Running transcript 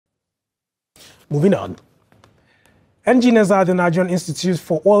Moving on. Engineers at the Nigerian Institute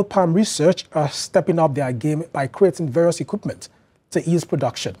for Oil Palm Research are stepping up their game by creating various equipment to ease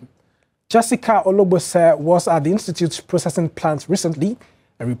production. Jessica Ologbosere was at the Institute's processing plant recently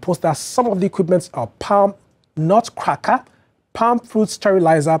and reports that some of the equipment are palm nut cracker, palm fruit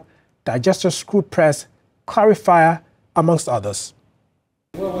sterilizer, digester screw press, clarifier, amongst others.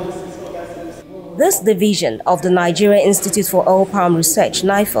 This division of the Nigerian Institute for Oil Palm Research,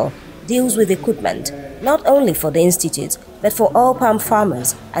 NIFOR, deals with equipment not only for the institute, but for oil palm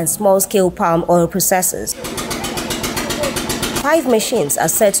farmers and small-scale palm oil processors. 5 machines are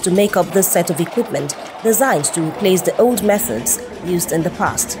set to make up this set of equipment designed to replace the old methods used in the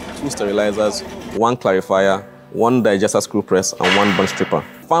past. 2 sterilizers, 1 clarifier, 1 digester screw press, and 1 bunch stripper.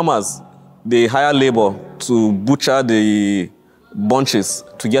 Farmers, they hire labor to butcher the bunches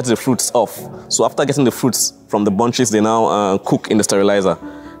to get the fruits off. So after getting the fruits from the bunches, they now cook in the sterilizer.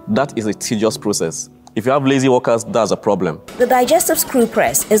 That is a tedious process. If you have lazy workers, that's a problem. The digestive screw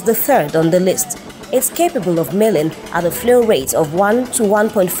press is the third on the list. It's capable of milling at a flow rate of 1 to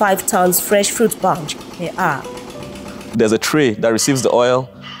 1.5 tons fresh fruit bunch per hour. There's a tray that receives the oil.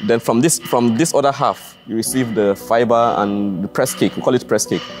 Then from this other half, you receive the fiber and the press cake. We call it press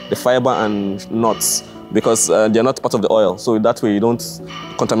cake. The fiber and nuts, because they're not part of the oil. So that way you don't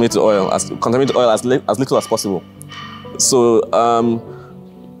contaminate the oil. Contaminate the oil as little as possible. So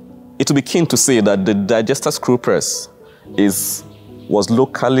it would be keen to say that the digester screw press was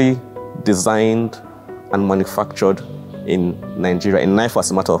locally designed and manufactured in Nigeria, in NIFOR as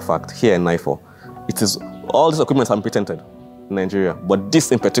a matter of fact, here in NIFOR. All these equipment have been patented in Nigeria, but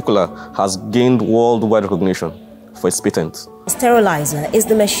this in particular has gained worldwide recognition for its patent. The sterilizer is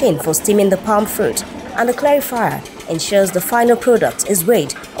the machine for steaming the palm fruit, and the clarifier ensures the final product is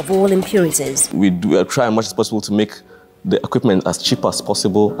rid of all impurities. We try as much as possible to make the equipment as cheap as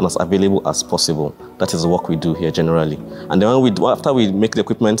possible and as available as possible. That is the work we do here generally. And then after we make the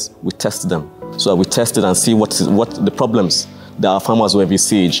equipment, we test them. So we test it and see what the problems that our farmers will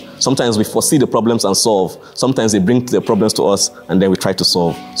envisage. Sometimes we foresee the problems and solve. Sometimes they bring the problems to us and then we try to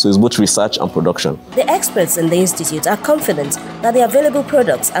solve. So it's both research and production. The experts in the institute are confident that the available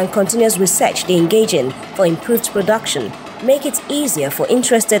products and continuous research they engage in for improved production make it easier for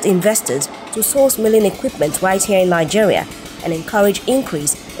interested investors to source milling equipment right here in Nigeria and encourage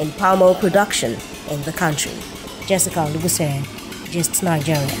increase in palm oil production in the country. Jessica Ologbosere, Gist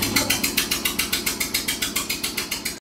Nigeria.